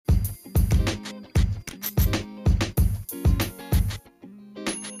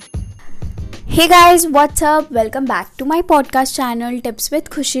Hey guys, what's up? Welcome back to my podcast channel Tips with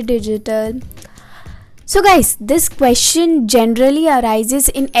Khushi Digital. So guys, this question generally arises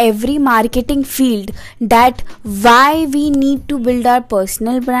in every marketing field, that why we need to build our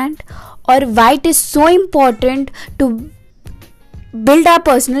personal brand, or why it is so important to build our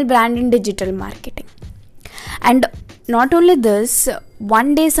personal brand in digital marketing. And not only this,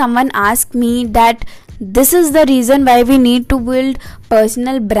 one day someone asked me that this is the reason why we need to build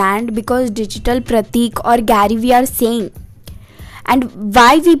personal brand, because digital Pratik or Gary we are saying, and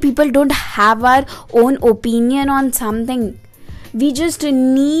why we people don't have our own opinion on something. We just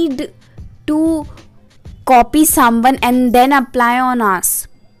need to copy someone and then apply on us.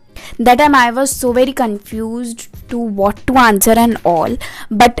 That time I was so very confused to what to answer and all,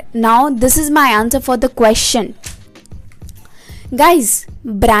 but now this is my answer for the question. Guys,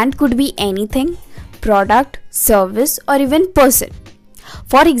 brand could be anything: product, service, or even person.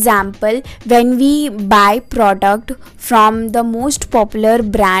 For example, when we buy product from the most popular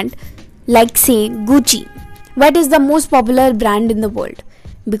brand, like say Gucci, what is the most popular brand in the world?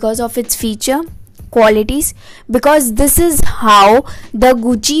 Because of its feature, qualities, because this is how the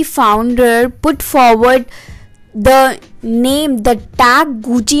Gucci founder put forward the name, the tag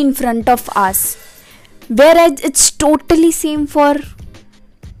Gucci in front of us. Whereas it's totally same for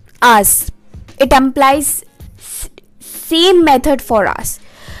us. It implies same method for us.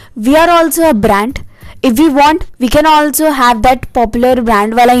 We are also a brand. If we want, we can also have that popular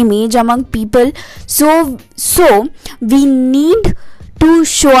brand wala image among people. So we need to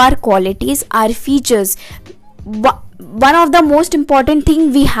show our qualities, our features. One of the most important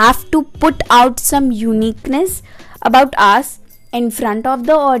thing, we have to put out some uniqueness about us in front of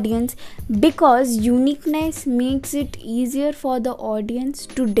the audience, because uniqueness makes it easier for the audience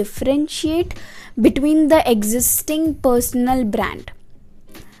to differentiate between the existing personal brand.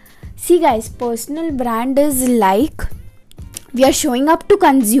 See guys, personal brand is like we are showing up to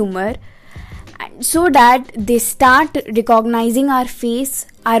consumer so that they start recognizing our face,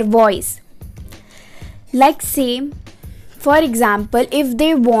 our voice. Like say, for example, if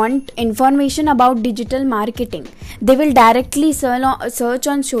they want information about digital marketing, they will directly search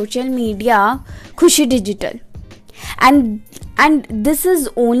on social media Khushi Digital. And this is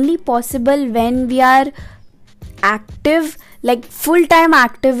only possible when we are active, like full-time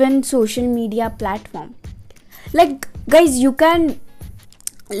active in social media platform. Like guys, you can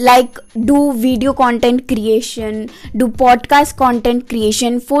like do video content creation, do podcast content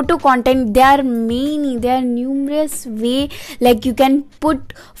creation, photo content. There are numerous way, like you can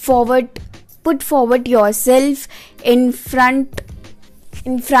put forward yourself in front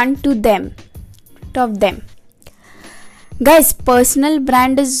of them. Guys, personal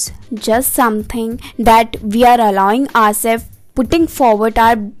brand is just something that we are allowing ourselves, putting forward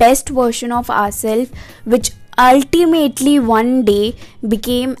our best version of ourselves, which ultimately one day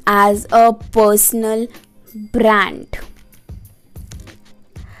became as a personal brand.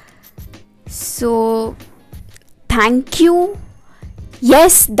 So thank you.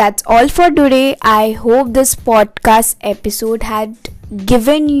 Yes, that's all for today. I hope this podcast episode had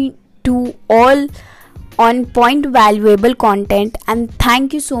given you to all on point valuable content, and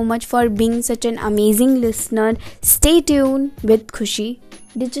thank you so much for being such an amazing listener. Stay tuned with Khushi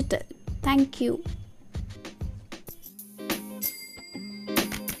Digital. Thank you.